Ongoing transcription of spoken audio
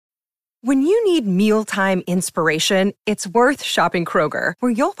When you need mealtime inspiration, it's worth shopping Kroger,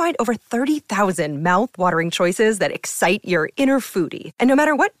 where you'll find over 30,000 mouth-watering choices that excite your inner foodie. And no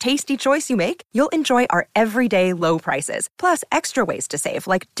matter what tasty choice you make, you'll enjoy our everyday low prices, plus extra ways to save,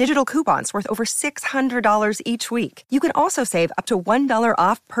 like digital coupons worth over $600 each week. You can also save up to $1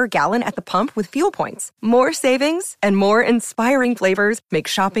 off per gallon at the pump with fuel points. More savings and more inspiring flavors make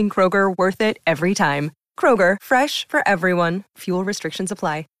shopping Kroger worth it every time. Kroger, fresh for everyone. Fuel restrictions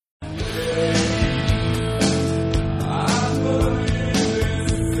apply.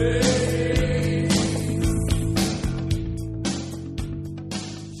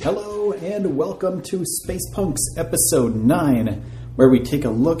 Hello and welcome to Space Punks episode 9, where we take a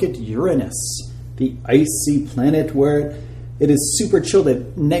look at Uranus, the icy planet where it is super chilled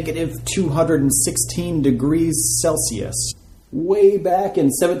at negative 216 degrees Celsius. Way back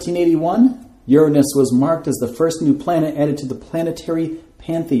in 1781, Uranus was marked as the first new planet added to the planetary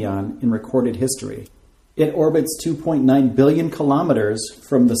pantheon in recorded history. It orbits 2.9 billion kilometers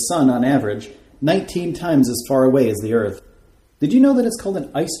from the Sun on average, 19 times as far away as the Earth. Did you know that it's called an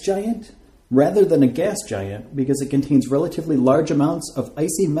ice giant rather than a gas giant because it contains relatively large amounts of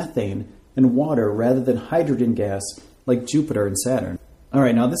icy methane and water rather than hydrogen gas like Jupiter and Saturn? All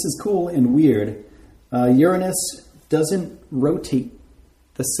right, now this is cool and weird. Uranus doesn't rotate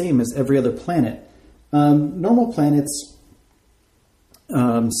the same as every other planet. Normal planets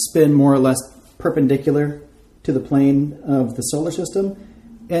spin more or less perpendicular to the plane of the solar system,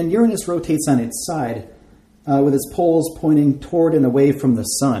 and Uranus rotates on its side, with its poles pointing toward and away from the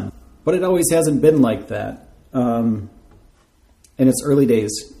sun. But it always hasn't been like that. In its early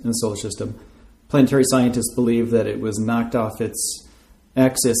days in the solar system, planetary scientists believe that it was knocked off its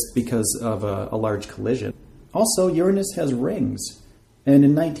axis because of a large collision. Also, Uranus has rings. And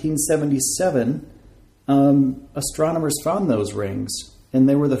in 1977, astronomers found those rings, and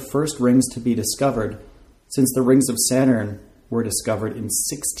they were the first rings to be discovered since the rings of Saturn were discovered in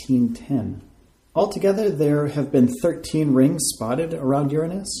 1610. Altogether, there have been 13 rings spotted around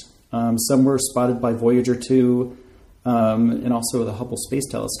Uranus. Some were spotted by Voyager 2 and also the Hubble Space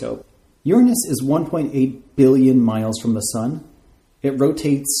Telescope. Uranus is 1.8 billion miles from the Sun. It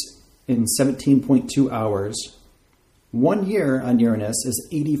rotates in 17.2 hours. 1 year on Uranus is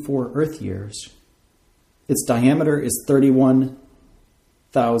 84 Earth years. Its diameter is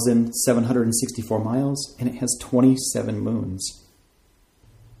 31,764 miles, and it has 27 moons.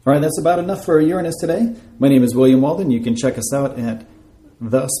 All right, that's about enough for Uranus today. My name is William Walden. You can check us out at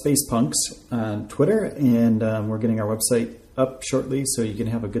The Space Punks on Twitter, and we're getting our website up shortly, so you can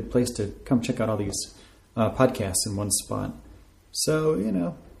have a good place to come check out all these podcasts in one spot.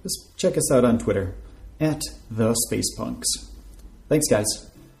 So, just check us out on Twitter at The Space Punks. Thanks, guys.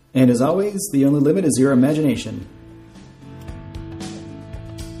 And as always, the only limit is your imagination.